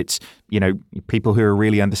here. It's people who are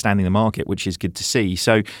really understanding the market, which is good to see.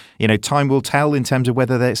 So time will tell in terms of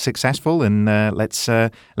whether they're successful, and let's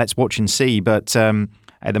watch and see. But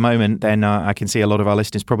at the moment, then I can see a lot of our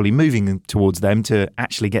listeners probably moving towards them to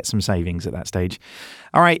actually get some savings at that stage.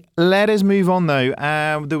 All right, let us move on, though.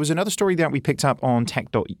 There was another story that we picked up on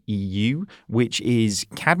tech.eu, which is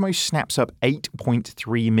Cadmos snaps up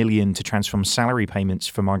 8.3 million to transform salary payments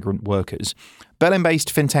for migrant workers.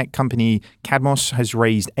 Berlin-based fintech company Cadmos has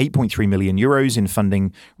raised 8.3 million euros in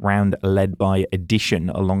funding round led by Addition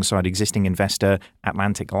alongside existing investor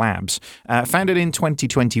Atlantic Labs. Founded in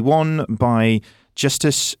 2021 by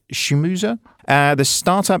Justus Schmuser, The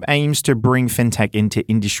startup aims to bring fintech into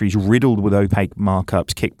industries riddled with opaque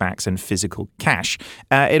markups, kickbacks, and physical cash.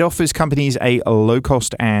 It offers companies a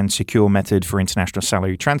low-cost and secure method for international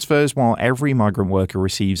salary transfers, while every migrant worker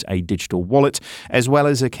receives a digital wallet, as well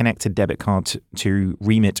as a connected debit card to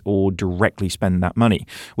remit or directly spend that money.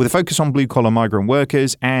 With a focus on blue-collar migrant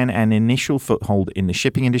workers and an initial foothold in the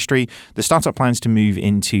shipping industry, the startup plans to move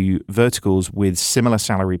into verticals with similar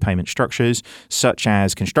salary payment structures, such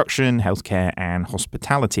as construction, healthcare, and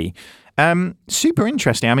hospitality. Super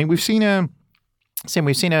interesting. I mean, we've seen a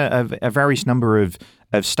various number of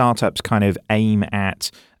startups kind of aim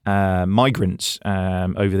at migrants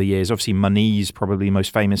over the years. Obviously, Money's probably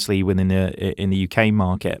most famously in the UK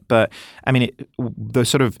market. But I mean, the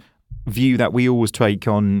sort of view that we always take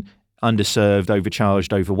on underserved,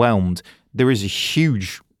 overcharged, overwhelmed, there is a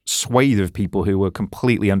huge swathe of people who are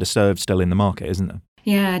completely underserved still in the market, isn't there?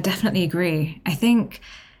 Yeah, I definitely agree. I think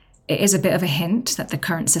it is a bit of a hint that the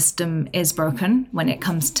current system is broken when it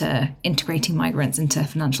comes to integrating migrants into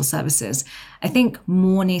financial services. I think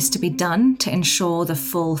more needs to be done to ensure the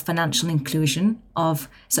full financial inclusion of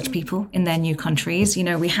such people in their new countries. You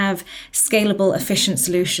know, we have scalable, efficient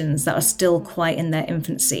solutions that are still quite in their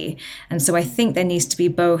infancy. And so I think there needs to be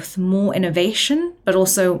both more innovation, but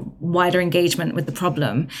also wider engagement with the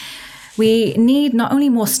problem. We need not only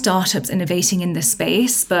more startups innovating in this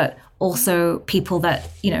space, but also people that,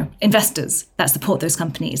 investors that support those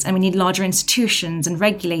companies. And we need larger institutions and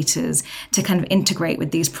regulators to kind of integrate with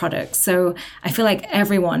these products. So I feel like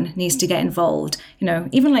everyone needs to get involved.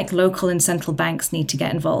 Even like local and central banks need to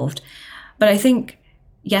get involved. But I think,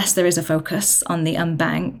 yes, there is a focus on the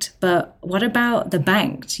unbanked, but what about the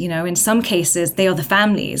banked? In some cases, they are the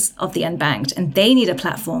families of the unbanked and they need a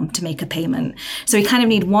platform to make a payment. So we kind of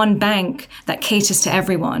need one bank that caters to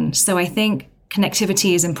everyone. So I think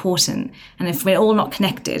connectivity is important. And if we're all not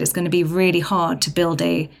connected, it's going to be really hard to build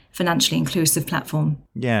a financially inclusive platform.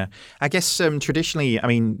 Yeah. I guess traditionally, I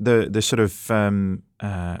mean, the sort of, I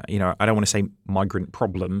don't want to say migrant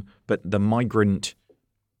problem, but the migrant,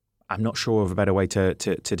 I'm not sure of a better way to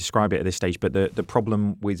describe it at this stage, but the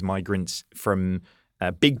problem with migrants from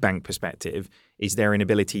a big bank perspective is their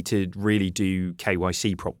inability to really do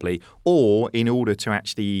KYC properly, or in order to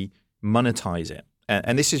actually monetize it.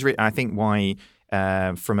 And this is, I think, why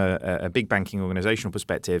from a big banking organizational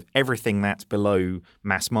perspective, everything that's below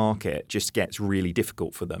mass market just gets really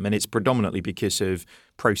difficult for them. And it's predominantly because of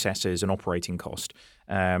processes and operating cost.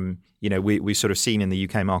 We've sort of seen in the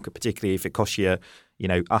UK market, particularly if it costs you,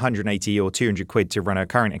 180 or 200 quid to run a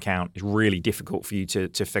current account, it's really difficult for you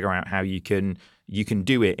to figure out how you can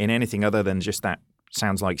do it in anything other than just that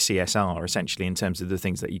sounds like CSR, essentially, in terms of the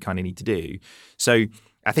things that you kind of need to do. So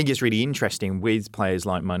I think it's really interesting with players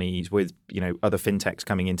like Money's, with other fintechs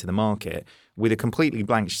coming into the market with a completely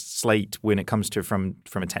blank slate when it comes to from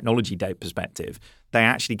a technology perspective. They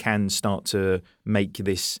actually can start to make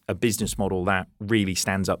this a business model that really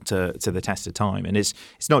stands up to the test of time. And it's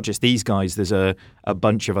not just these guys. There's a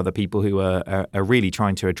bunch of other people who are really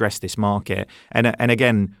trying to address this market. And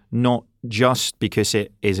again, not just because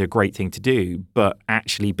it is a great thing to do, but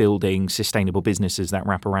actually building sustainable businesses that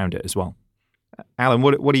wrap around it as well. Alan,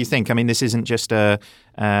 what do you think? I mean, this isn't just a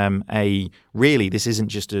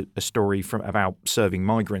story about serving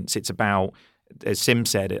migrants. It's about, as Sim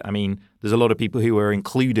said, I mean, there's a lot of people who are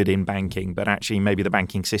included in banking, but actually maybe the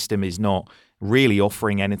banking system is not really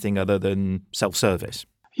offering anything other than self-service.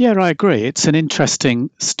 Yeah, I agree. It's an interesting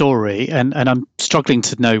story, and I'm struggling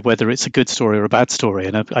to know whether it's a good story or a bad story.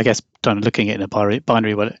 And I guess looking at it in a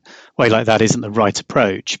binary way like that isn't the right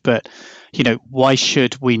approach. But, why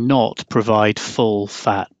should we not provide full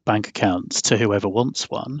fat bank accounts to whoever wants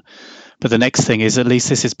one? But the next thing is, at least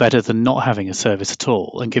this is better than not having a service at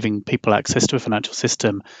all and giving people access to a financial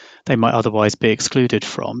system they might otherwise be excluded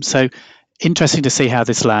from. So interesting to see how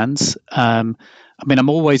this lands. I'm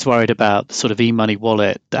always worried about the sort of e-money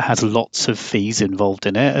wallet that has lots of fees involved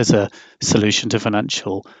in it as a solution to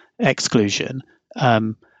financial exclusion.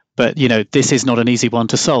 But, this is not an easy one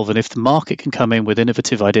to solve. And if the market can come in with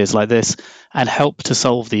innovative ideas like this and help to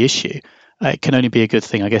solve the issue, it can only be a good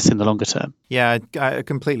thing, I guess, in the longer term. Yeah, I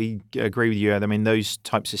completely agree with you. I mean, those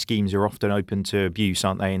types of schemes are often open to abuse,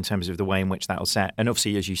 aren't they, in terms of the way in which that'll set. And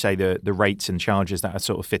obviously, as you say, the rates and charges that are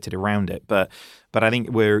sort of fitted around it. But I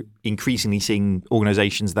think we're increasingly seeing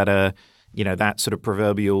organizations that are, that sort of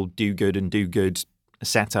proverbial do good and do good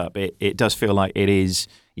setup. It does feel like it is,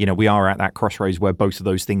 we are at that crossroads where both of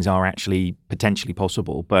those things are actually potentially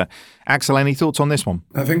possible. But Axel, any thoughts on this one?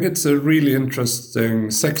 I think it's a really interesting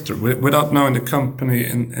sector. Without knowing the company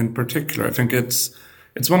in particular, I think it's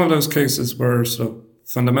one of those cases where sort of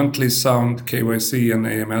fundamentally sound KYC and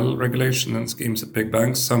AML regulation and schemes at big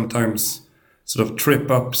banks sometimes sort of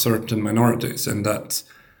trip up certain minorities, in that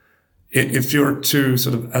if you're to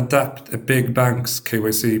sort of adapt a big bank's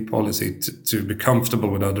KYC policy to be comfortable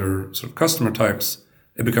with other sort of customer types,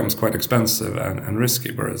 it becomes quite expensive and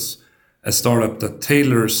risky, whereas a startup that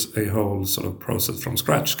tailors a whole sort of process from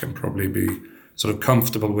scratch can probably be sort of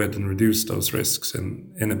comfortable with and reduce those risks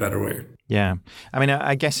in a better way. Yeah. I mean,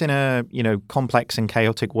 I guess in a, complex and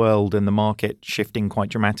chaotic world and the market shifting quite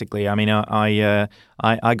dramatically, I mean, I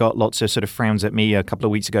got lots of sort of frowns at me a couple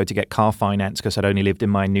of weeks ago to get car finance because I'd only lived in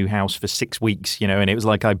my new house for 6 weeks, and it was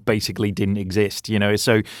like I basically didn't exist,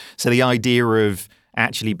 So the idea of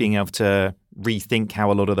actually being able to rethink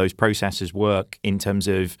how a lot of those processes work in terms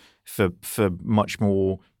of for much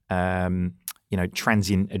more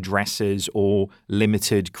transient addresses or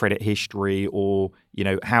limited credit history, or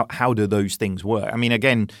how do those things work? I mean,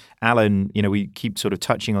 again, Alan, we keep sort of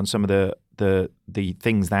touching on some of the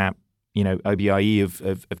things that OBIE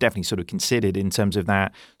have definitely sort of considered in terms of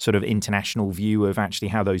that sort of international view of actually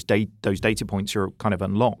how those data points are kind of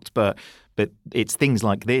unlocked, but it's things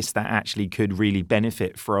like this that actually could really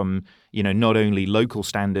benefit from not only local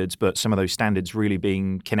standards, but some of those standards really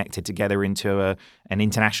being connected together into an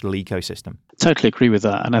international ecosystem. Totally agree with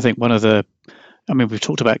that. And I think we've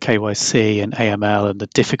talked about KYC and AML and the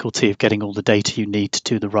difficulty of getting all the data you need to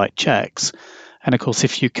do the right checks. And of course,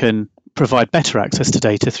 if you can provide better access to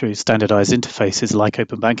data through standardized interfaces like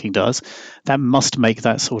open banking does, that must make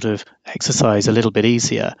that sort of exercise a little bit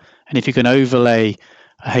easier. And if you can overlay,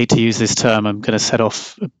 I hate to use this term, I'm going to set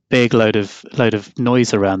off a big load of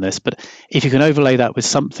noise around this, but if you can overlay that with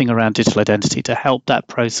something around digital identity to help that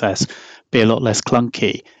process be a lot less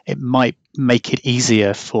clunky, it might make it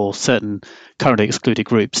easier for certain currently excluded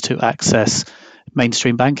groups to access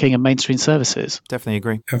mainstream banking and mainstream services. Definitely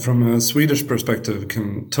agree. And from a Swedish perspective,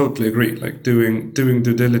 can totally agree. Like doing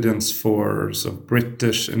due diligence for sort of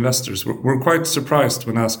British investors, we're quite surprised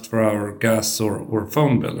when asked for our gas or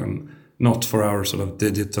phone bill, and not for our sort of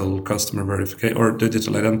digital customer verification or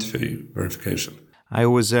digital identity verification. I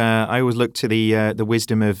always look to the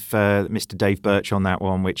wisdom of Mr. Dave Birch on that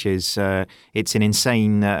one, which is it's an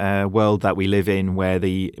insane world that we live in, where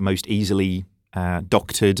the most easily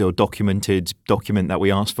doctored or documented document that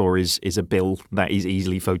we ask for is a bill that is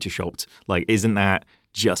easily photoshopped. Like, isn't that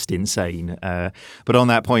just insane? But on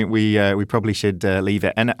that point, we probably should leave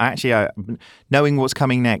it. And actually, knowing what's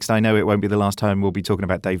coming next, I know it won't be the last time we'll be talking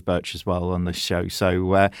about Dave Birch as well on this show.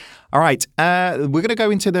 So, all right, we're going to go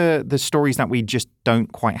into the stories that we just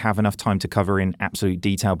don't quite have enough time to cover in absolute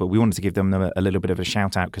detail, but we wanted to give them a little bit of a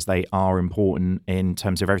shout out because they are important in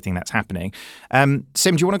terms of everything that's happening. Sim,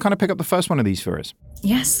 do you want to kind of pick up the first one of these for us?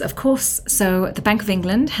 Yes, of course. So the Bank of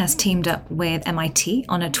England has teamed up with MIT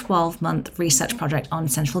on a 12-month research project on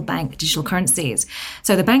central bank digital currencies.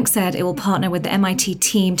 So the bank said it will partner with the MIT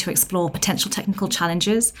team to explore potential technical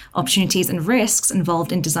challenges, opportunities and risks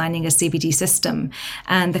involved in designing a CBD system.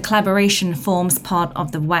 And the collaboration forms part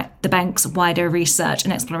of the bank's wider research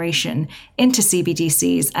and exploration into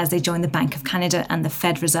CBDCs as they join the Bank of Canada and the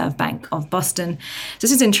Fed Reserve Bank of Boston. So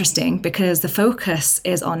this is interesting because the focus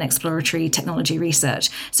is on exploratory technology research.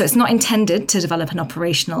 So it's not intended to develop an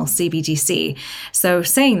operational CBDC. So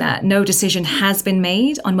saying that, no decision has been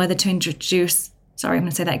made on whether to introduce Sorry, I'm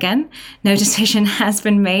going to say that again. No decision has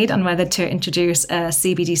been made on whether to introduce a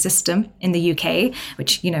CBD system in the UK,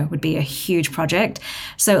 which, would be a huge project.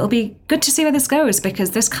 So it'll be good to see where this goes,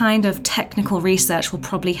 because this kind of technical research will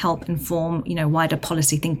probably help inform, wider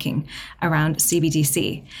policy thinking around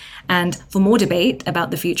CBDC. And for more debate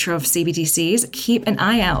about the future of CBDCs, keep an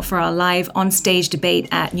eye out for our live on-stage debate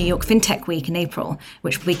at New York FinTech Week in April,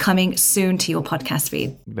 which will be coming soon to your podcast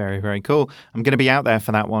feed. Very, very cool. I'm going to be out there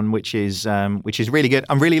for that one, which is really good.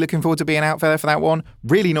 I'm really looking forward to being out there for that one.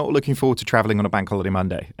 Really not looking forward to traveling on a bank holiday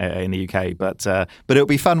Monday in the UK, but it'll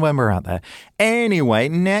be fun when we're out there. Anyway,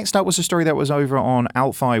 next up was a story that was over on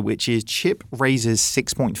AlphaFi, which is Chip raises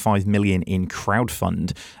 $6.5 million in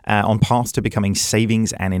crowdfund on path to becoming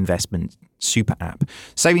savings and investment super app.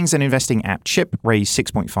 Savings and investing app Chip raised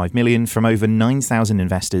 $6.5 million from over 9,000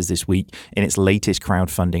 investors this week in its latest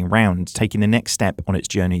crowdfunding round, taking the next step on its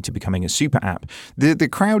journey to becoming a super app. The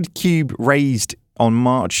Crowdcube raised on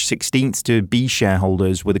March 16th to B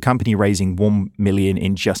shareholders, with the company raising $1 million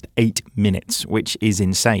in just 8 minutes, which is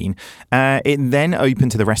insane. It then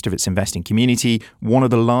opened to the rest of its investing community, one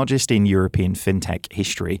of the largest in European fintech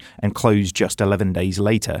history, and closed just 11 days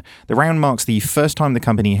later. The round marks the first time the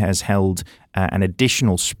company has held an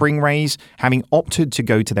additional spring raise, having opted to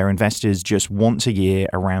go to their investors just once a year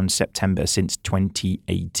around September since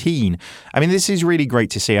 2018. I mean, this is really great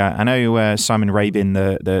to see. I know Simon Rabin,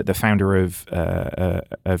 the founder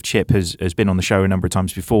of Chip, has been on the show a number of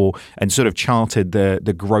times before and sort of charted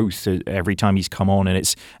the growth every time he's come on. And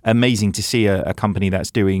it's amazing to see a company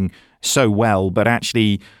that's doing so well, but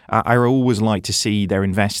actually I always like to see their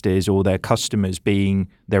investors or their customers being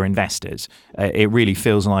their investors. It really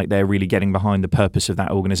feels like they're really getting behind the purpose of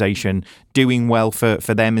that organization, doing well for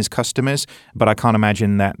them as customers, but I can't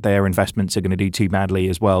imagine that their investments are going to do too badly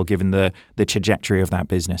as well, given the trajectory of that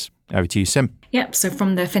business. Over to you, Sim. Yep, so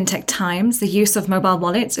from the FinTech Times, the use of mobile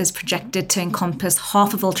wallets is projected to encompass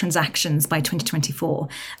half of all transactions by 2024,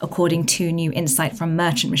 according to new insight from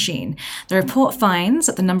Merchant Machine. The report finds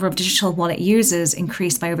that the number of digital wallet users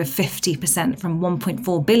increased by over 50% from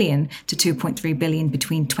 1.4 billion to 2.3 billion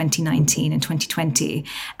between 2019 and 2020.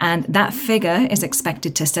 And that figure is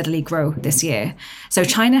expected to steadily grow this year. So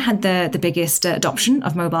China had the biggest adoption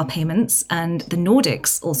of mobile payments, and the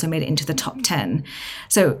Nordics also made it into the top 10.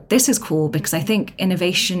 So this is cool because I think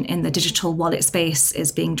innovation in the digital wallet space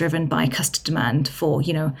is being driven by customer demand for,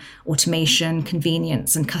 automation,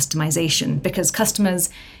 convenience, and customization, because customers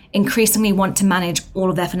increasingly want to manage all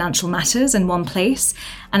of their financial matters in one place.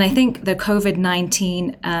 And I think the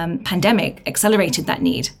COVID-19 pandemic accelerated that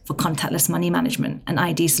need for contactless money management and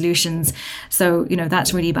ID solutions. So,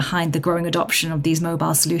 that's really behind the growing adoption of these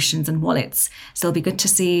mobile solutions and wallets. So it'll be good to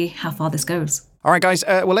see how far this goes. All right, guys.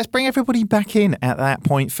 Well, let's bring everybody back in at that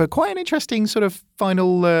point for quite an interesting sort of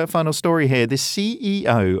final story here. The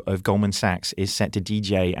CEO of Goldman Sachs is set to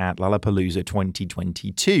DJ at Lollapalooza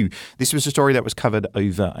 2022. This was a story that was covered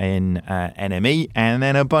over in NME, and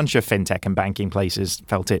then a bunch of fintech and banking places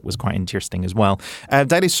felt it was quite interesting as well.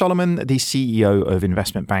 Dallas Solomon, the CEO of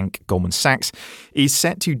investment bank Goldman Sachs, is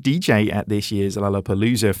set to DJ at this year's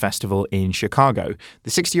Lollapalooza festival in Chicago. The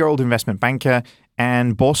 60-year-old investment banker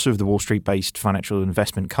and boss of the Wall Street-based financial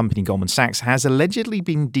investment company Goldman Sachs has allegedly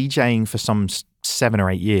been DJing for some 7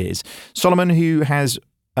 or 8 years. Solomon, who has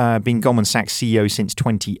been Goldman Sachs CEO since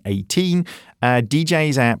 2018,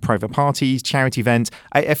 DJs at private parties, charity events.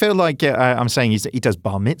 I feel like I'm saying he does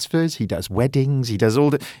bar mitzvahs, he does weddings, he does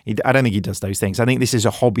all I don't think he does those things. I think this is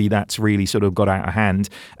a hobby that's really sort of got out of hand.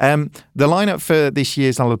 The lineup for this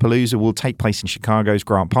year's Lollapalooza will take place in Chicago's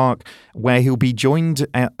Grant Park, where he'll be joined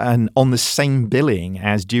on the same billing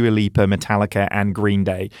as Dua Lipa, Metallica, and Green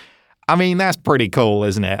Day. I mean, that's pretty cool,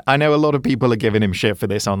 isn't it? I know a lot of people are giving him shit for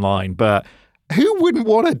this online, but who wouldn't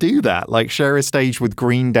want to do that? Like, share a stage with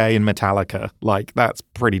Green Day and Metallica. Like, that's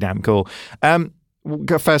pretty damn cool.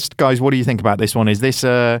 First, guys, what do you think about this one? Is this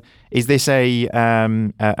a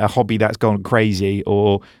hobby that's gone crazy,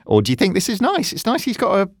 or do you think this is nice? It's nice he's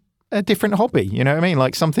got a different hobby. You know what I mean?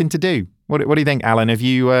 Like something to do. What do you think, Alan? Have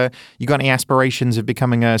you got any aspirations of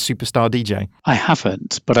becoming a superstar DJ? I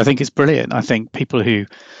haven't, but I think it's brilliant. I think people who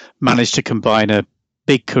manage to combine a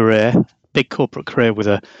big corporate career with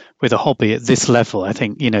a hobby at this level, I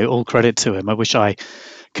think, all credit to him. I wish I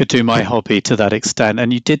could do my hobby to that extent.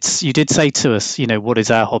 And you did say to us, what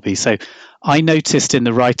is our hobby? So I noticed in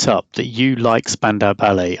the write-up that you like Spandau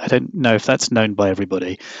Ballet. I don't know if that's known by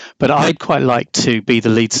everybody, but I'd quite like to be the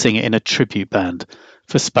lead singer in a tribute band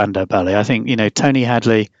for Spandau Ballet. I think, Tony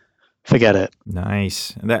Hadley, forget it.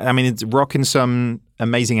 Nice. It's rocking some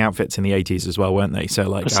amazing outfits in the 80s as well, weren't they?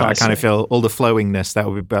 So Precisely. I kind of feel all the flowingness, that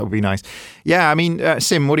would be nice. Yeah,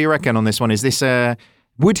 Sim, what do you reckon on this one? Is this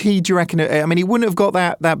would he, do you reckon, he wouldn't have got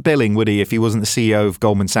that billing, would he, if he wasn't the CEO of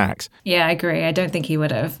Goldman Sachs? Yeah, I agree. I don't think he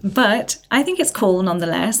would have. But I think it's cool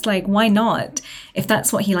nonetheless. Like, why not? If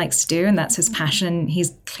that's what he likes to do and that's his passion,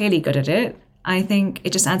 he's clearly good at it. I think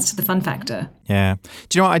it just adds to the fun factor. Yeah.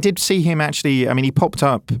 Do you know what? I did see him actually. He popped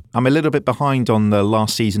up. I'm a little bit behind on the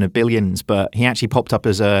last season of Billions, but he actually popped up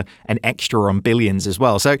as an extra on Billions as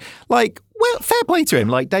well. So, fair play to him.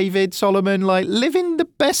 Like David Solomon, living the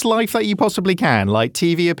best life that you possibly can. Like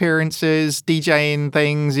TV appearances, DJing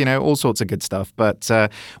things, all sorts of good stuff. But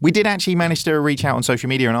we did actually manage to reach out on social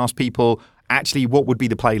media and ask people actually what would be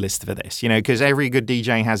the playlist for this, because every good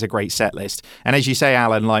DJ has a great set list. And as you say,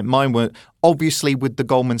 Alan, mine were obviously with the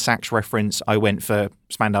Goldman Sachs reference, I went for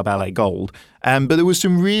Spandau Ballet Gold. But there was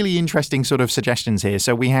some really interesting sort of suggestions here.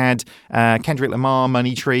 So we had Kendrick Lamar,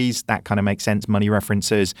 Money Trees, that kind of makes sense, money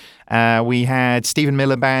references. We had Stephen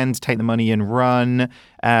Miller Band, Take the Money and Run.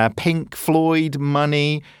 Pink Floyd,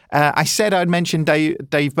 Money. I said I'd mention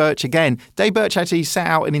Dave Birch again. Dave Birch actually set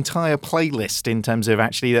out an entire playlist in terms of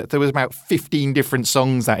actually that there was about 15 different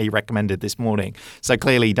songs that he recommended this morning. So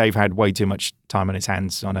clearly Dave had way too much time on his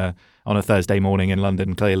hands on a Thursday morning in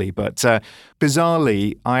London, clearly. But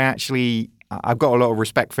bizarrely, I actually I've got a lot of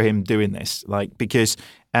respect for him doing this, because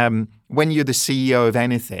when you're the CEO of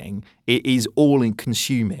anything, it is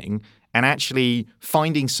all-consuming, and actually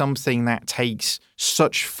finding something that takes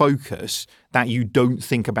such focus that you don't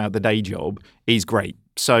think about the day job is great.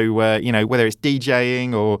 So, whether it's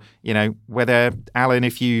DJing or, whether, Alan,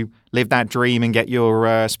 if you live that dream and get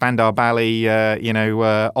your Spandau Ballet,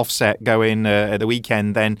 offset going at the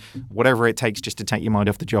weekend, then whatever it takes just to take your mind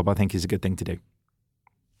off the job, I think is a good thing to do.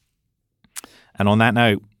 And on that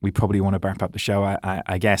note, we probably want to wrap up the show,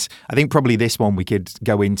 I guess. I think probably this one we could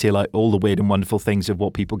go into all the weird and wonderful things of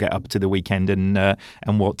what people get up to the weekend and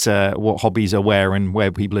what hobbies are where and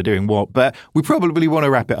where people are doing what. But we probably want to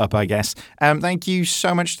wrap it up, I guess. Thank you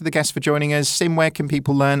so much to the guests for joining us. Sim, where can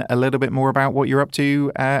people learn a little bit more about what you're up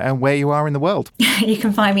to and where you are in the world? You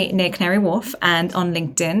can find me near Canary Wharf and on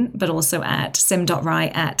LinkedIn, but also at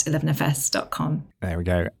sim.rai@11fs.com. There we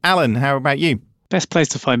go. Alan, how about you? Best place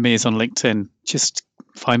to find me is on LinkedIn. Just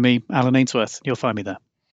find me, Alan Ainsworth. You'll find me there.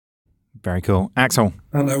 Very cool. Axel?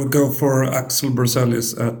 And I would go for Axel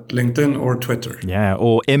Bruzelius at LinkedIn or Twitter. Yeah,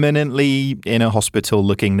 or imminently in a hospital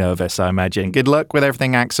looking nervous, I imagine. Good luck with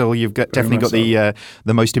everything, Axel. You've definitely got the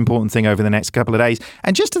most important thing over the next couple of days.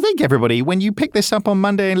 And just to think, everybody, when you pick this up on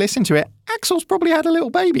Monday and listen to it, Axel's probably had a little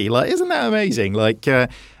baby. Isn't that amazing?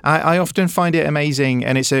 I often find it amazing,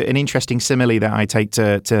 and it's an interesting simile that I take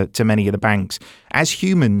to many of the banks. As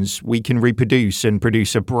humans, we can reproduce and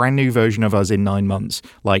produce a brand new version of us in 9 months.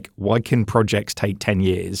 Why can projects take 10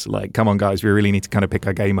 years? Come on, guys, we really need to kind of pick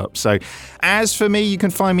our game up. So as for me, you can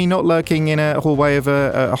find me not lurking in a hallway of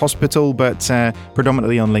a hospital, but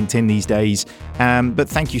predominantly on LinkedIn these days. But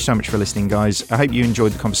thank you so much for listening, guys. I hope you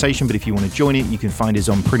enjoyed the conversation, but if you want to join it, you can find us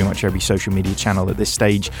on pretty much every social media channel at this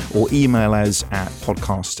stage, or email us at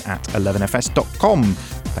podcast@11fs.com.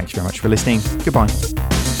 Thanks very much for listening.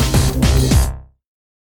 Goodbye.